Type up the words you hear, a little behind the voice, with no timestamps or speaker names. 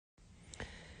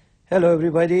Hello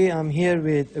everybody, I'm here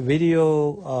with a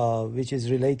video which is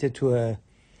related to a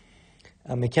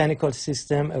mechanical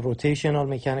system, a rotational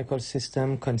mechanical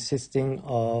system consisting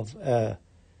of a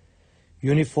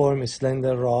uniform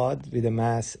slender rod with a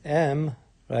mass m,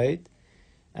 right,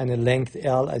 and a length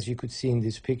L, as you could see in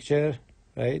this picture,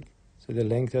 right? So the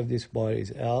length of this bar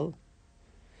is L,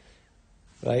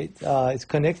 right? It's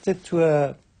connected to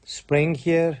a spring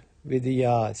here with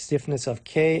the stiffness of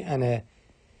K and a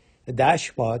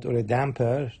dashpot or a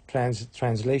damper,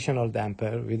 translational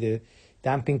damper with a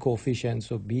damping coefficient.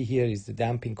 So B here is the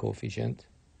damping coefficient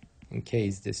and K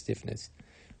is the stiffness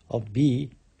of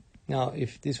B. Now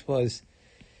if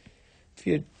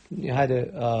you had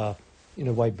a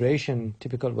vibration,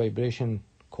 typical vibration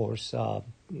course,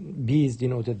 B is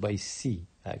denoted by C,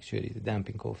 actually, the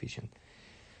damping coefficient.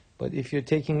 But if you're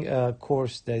taking a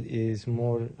course that is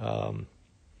more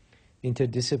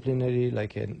interdisciplinary,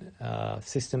 like in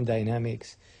system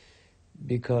dynamics,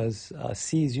 because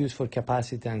C is used for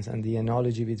capacitance and the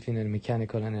analogy between a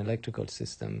mechanical and electrical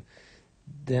system,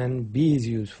 then B is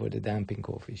used for the damping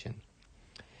coefficient.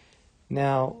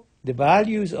 Now, the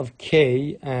values of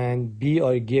K and B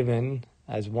are given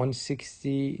as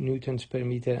 160 newtons per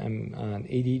meter and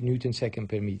 80 newton second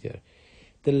per meter.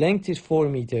 The length is 4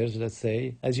 meters, let's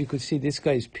say. As you could see, this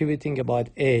guy is pivoting about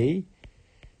A,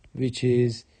 which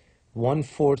is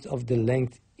 1/4 of the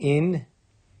length in,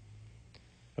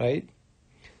 right?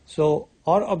 So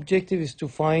our objective is to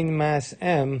find mass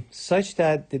m such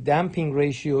that the damping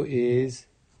ratio is,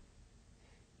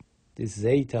 this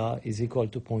zeta is equal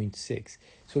to 0.6.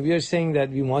 So we are saying that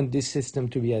we want this system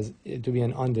to be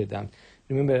an underdamped.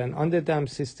 Remember, an underdamped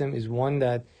system is one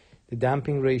that the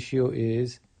damping ratio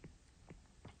is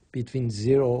between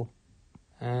 0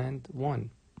 and 1,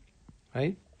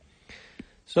 right?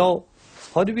 So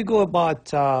how do we go about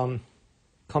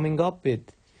coming up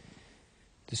with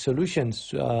the solutions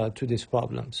to this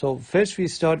problem? So first we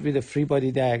start with a free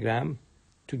body diagram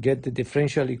to get the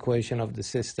differential equation of the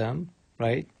system,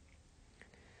 right?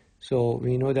 So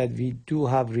we know that we do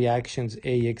have reactions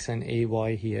AX and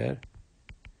AY here,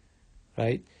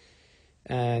 right?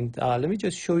 And let me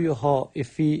just show you how,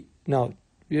 now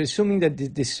we're assuming that the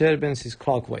disturbance is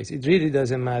clockwise. It really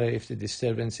doesn't matter if the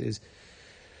disturbance is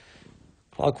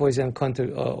clockwise and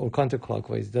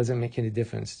counterclockwise. It doesn't make any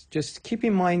difference. Just keep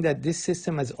in mind that this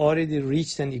system has already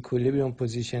reached an equilibrium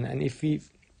position, and if we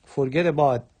forget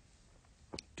about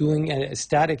doing a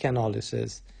static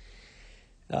analysis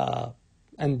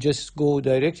and just go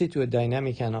directly to a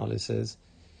dynamic analysis,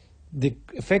 the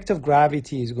effect of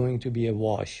gravity is going to be a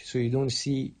wash, so you don't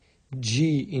see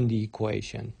G in the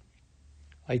equation.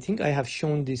 I think I have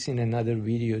shown this in another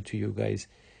video to you guys,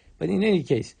 but in any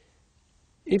case,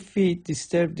 if we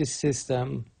disturb this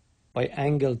system by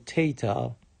angle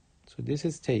theta, so this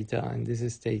is theta and this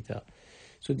is theta,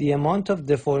 so the amount of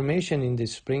deformation in the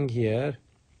spring here,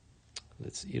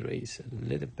 let's erase a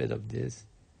little bit of this,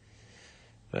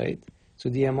 right? So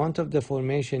the amount of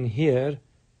deformation here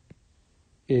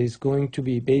is going to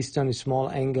be based on a small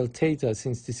angle theta,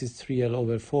 since this is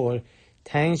 3L/4.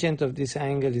 Tangent of this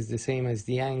angle is the same as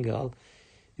the angle,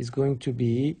 is going to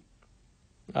be,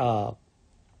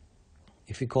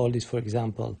 if we call this, for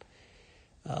example,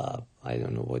 I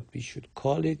don't know what we should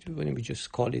call it. When we just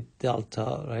call it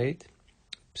delta, right?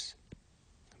 Oops,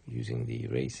 I'm using the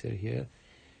eraser here,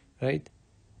 right?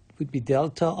 It would be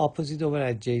delta opposite over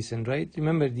adjacent, right?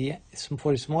 Remember,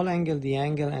 for a small angle, the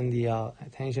angle and the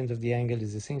tangent of the angle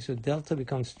is the same. So delta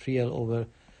becomes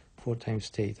 3L/4 times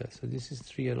theta. So this is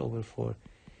 3L/4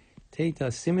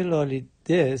 theta. Similarly,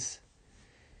 this,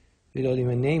 without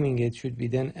even naming it, should be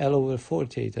then L/4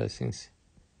 theta, since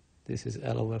this is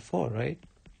L/4, right?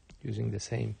 Using the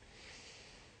same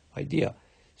idea.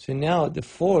 So now the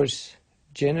force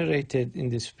generated in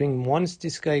the spring, once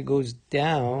this guy goes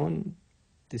down,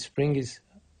 the spring is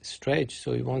stretched,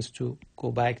 so it wants to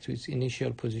go back to its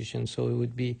initial position. So it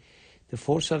would be, the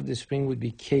force of the spring would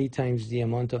be K times the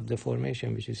amount of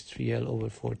deformation, which is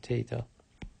 3L/4 theta,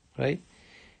 right?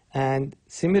 And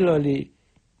similarly,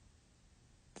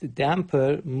 the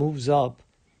damper moves up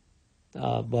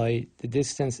by the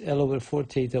distance L/4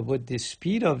 theta, but the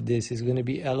speed of this is going to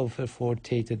be L/4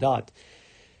 theta dot.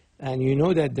 And you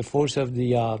know that the force of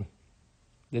the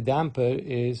damper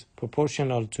is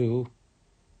proportional to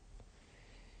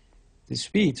the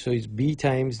speed, so it's B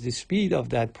times the speed of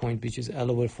that point, which is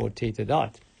L/4 theta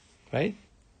dot, right?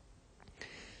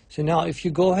 So now if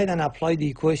you go ahead and apply the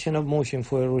equation of motion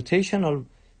for a rotational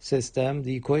system,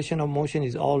 the equation of motion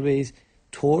is always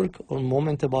torque or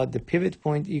moment about the pivot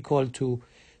point equal to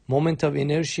moment of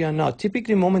inertia. Now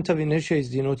typically moment of inertia is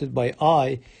denoted by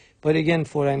I, but again,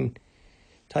 for an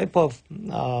type of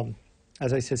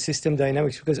as I said, system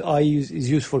dynamics, because I is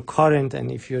used for current,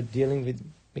 and if you're dealing with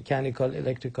mechanical,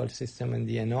 electrical system and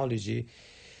the analogy,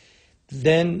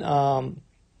 then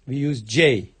we use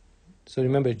J. So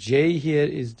remember, J here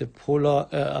is the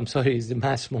is the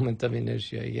mass moment of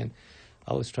inertia. Again,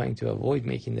 I was trying to avoid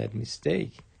making that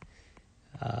mistake.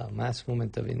 Mass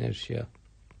moment of inertia.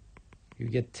 You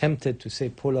get tempted to say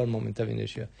polar moment of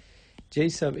inertia. J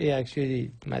sub A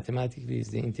actually mathematically is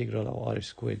the integral of R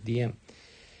squared dm.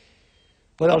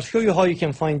 But I'll show you how you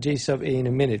can find J sub A in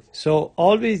a minute. So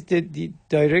always the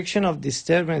direction of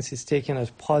disturbance is taken as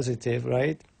positive,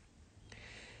 right?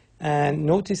 And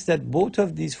notice that both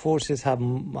of these forces have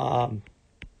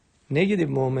negative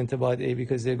moment about A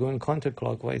because they're going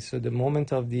counterclockwise. So the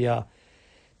moment of the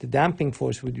damping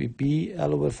force would be B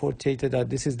L over 4 theta dot.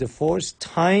 This is the force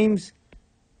times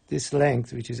this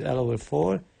length, which is L over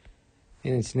 4,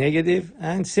 and it's negative.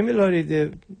 And similarly,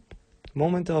 the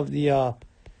moment of the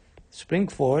spring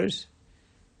force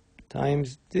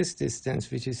times this distance,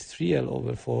 which is 3L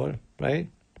over 4, right,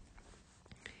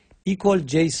 equal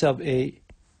J sub A.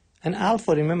 And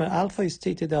alpha, remember, alpha is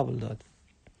theta double dot,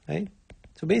 right?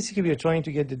 So basically, we are trying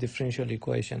to get the differential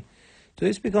equation. So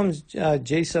this becomes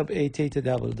J sub A theta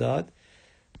double dot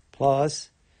plus,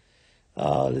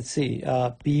 let's see,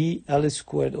 B L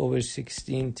squared over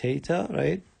 16 theta,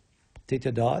 right?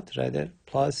 Theta dot, rather,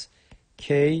 plus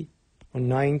K or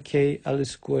 9K L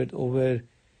squared over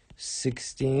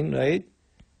 16, right?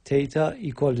 Theta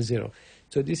equal to 0.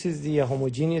 So this is the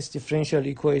homogeneous differential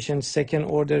equation, second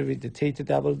order with the theta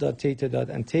double dot, theta dot,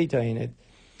 and theta in it.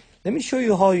 Let me show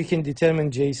you how you can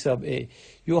determine J sub A.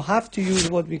 You have to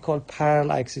use what we call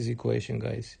parallel axis equation,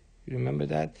 guys. You remember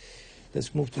that?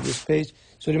 Let's move to this page.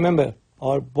 So remember,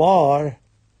 our bar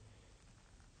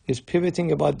is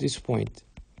pivoting about this point.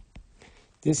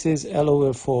 This is L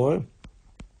over 4,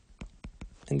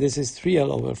 and this is 3L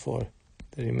over 4,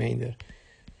 the remainder.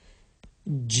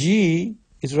 G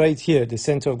is right here, the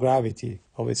center of gravity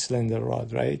of a slender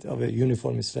rod, right? Of a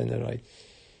uniform slender rod.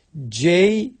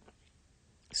 J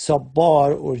sub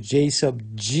bar or J sub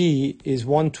G is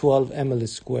 112 ml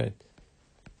squared.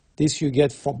 This you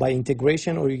get by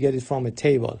integration, or you get it from a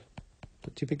table.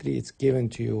 So typically it's given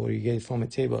to you, or you get it from a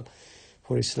table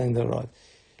for a slender rod.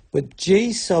 But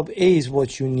J sub A is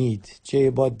what you need. J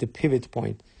about the pivot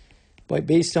point.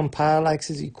 Based on parallel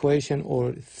axis equation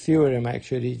or theorem,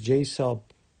 actually, J sub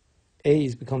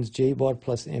A becomes J bar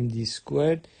plus MD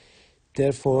squared.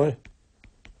 Therefore,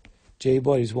 J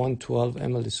bar is 112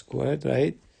 ml squared,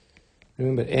 right?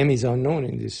 Remember, M is unknown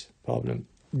in this problem.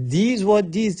 D is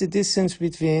the distance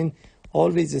between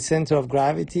always the center of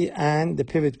gravity and the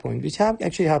pivot point, which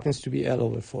actually happens to be L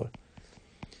over 4.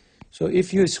 So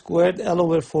if you squared L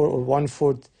over 4, or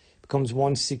 1/4 becomes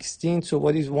 1/16. So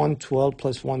what is 112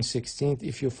 plus 1/16?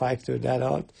 If you factor that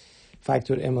out,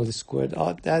 factor ml squared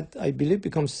out, that I believe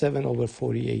becomes 7 over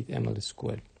 48 ml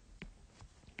squared.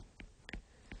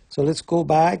 So let's go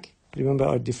back. Remember,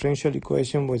 our differential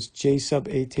equation was J sub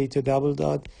A theta double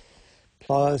dot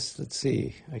plus, let's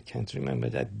see, I can't remember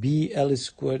that, B L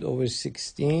squared over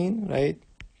 16, right?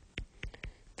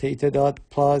 Theta dot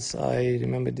plus, I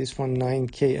remember this one,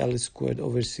 9K L squared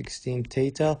over 16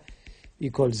 theta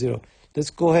equals 0.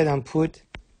 Let's go ahead and put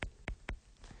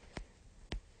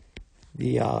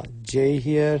the J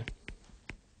here.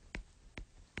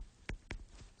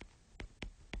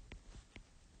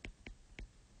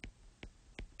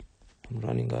 I'm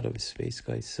running out of space,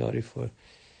 guys. Sorry for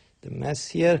the mess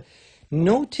here.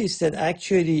 Notice that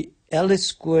actually L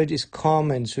squared is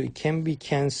common, so it can be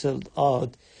cancelled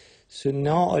out. So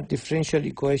now our differential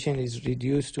equation is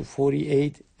reduced to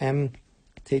 48 M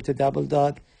theta double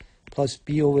dot plus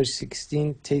B over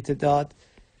 16 theta dot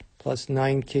plus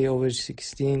 9K over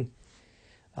 16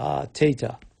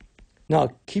 theta. Now,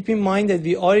 keep in mind that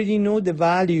we already know the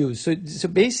values. So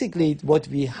basically what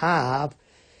we have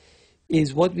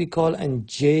is what we call an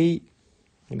J,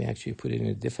 let me actually put it in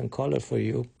a different color for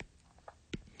you,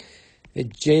 a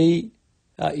J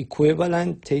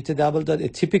equivalent theta double dot, a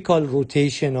typical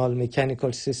rotational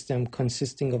mechanical system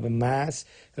consisting of a mass,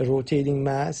 a rotating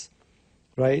mass,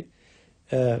 right?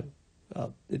 A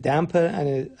damper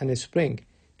and a spring.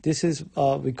 This is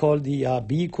we call the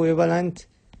B equivalent,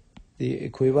 the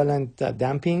equivalent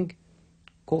damping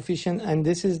coefficient, and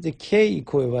this is the K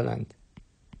equivalent.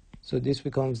 So this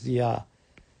becomes the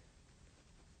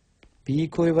B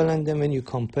equivalent, then when you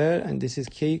compare, and this is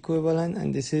K equivalent,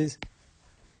 and this is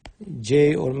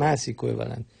J or mass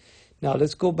equivalent. Now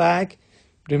let's go back.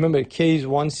 Remember, K is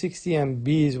 160 and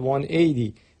B is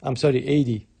 180. I'm sorry,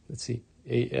 80. Let's see,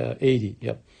 80,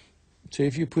 yep. So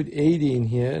if you put 80 in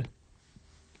here,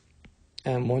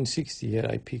 and 160 here.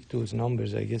 I picked those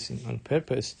numbers, I guess, on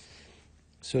purpose.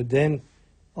 So then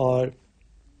our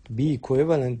B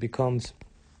equivalent becomes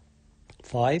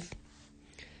 5,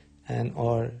 and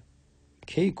our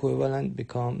K equivalent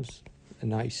becomes a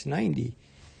nice 90.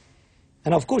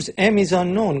 And of course, M is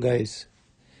unknown, guys.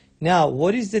 Now,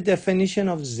 what is the definition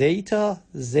of zeta?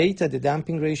 Zeta, the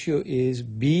damping ratio, is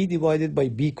B divided by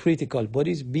B critical. What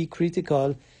is B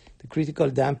critical? The critical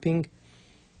damping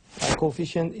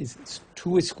coefficient is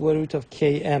 2 square root of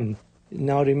Km.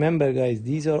 Now remember, guys,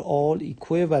 these are all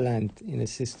equivalent in a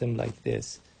system like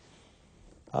this.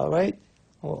 All right?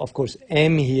 Well, of course,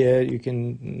 M here, you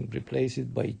can replace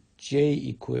it by J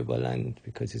equivalent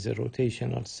because it's a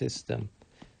rotational system.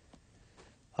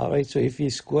 All right, so if we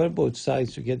square both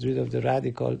sides to get rid of the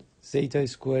radical, zeta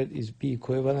squared is B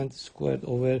equivalent squared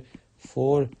over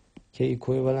 4 K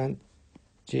equivalent,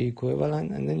 J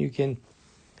equivalent, and then you can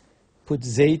put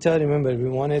zeta. Remember, we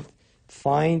wanted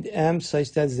find M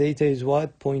such that zeta is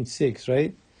what? 0.6,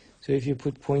 right? So if you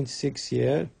put 0.6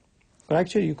 here, or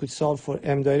actually you could solve for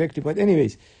M directly, but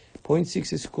anyways,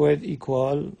 0.6 squared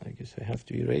equal, I guess I have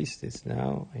to erase this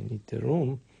now, I need the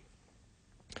room.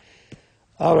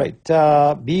 All right,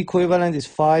 B equivalent is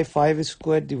 5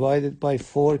 squared divided by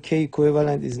 4, K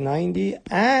equivalent is 90,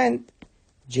 and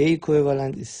J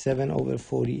equivalent is 7 over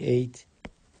 48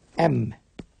 M.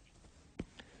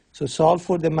 So solve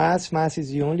for the mass. Mass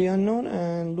is the only unknown,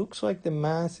 and looks like the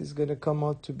mass is going to come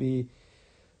out to be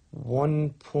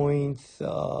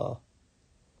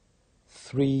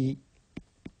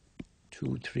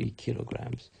 1.323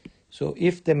 kilograms. So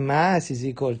if the mass is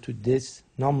equal to this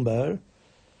number,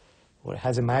 or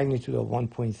has a magnitude of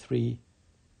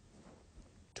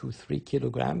 1.323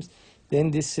 kilograms, then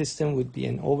this system would be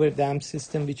an overdamped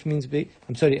system, which means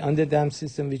underdamped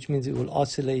system, which means it will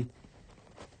oscillate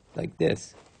like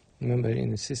this. Remember,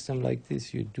 in a system like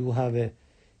this, you do have a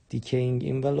decaying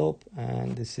envelope,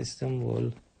 and the system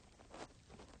will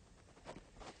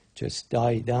just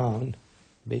die down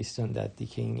based on that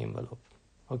decaying envelope.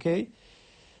 Okay?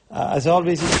 As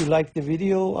always, if you like the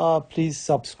video, please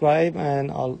subscribe, and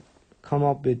I'll come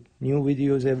up with new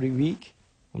videos every week,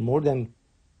 more than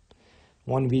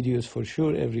one videos for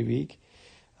sure every week.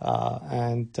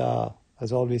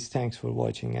 As always, thanks for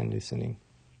watching and listening.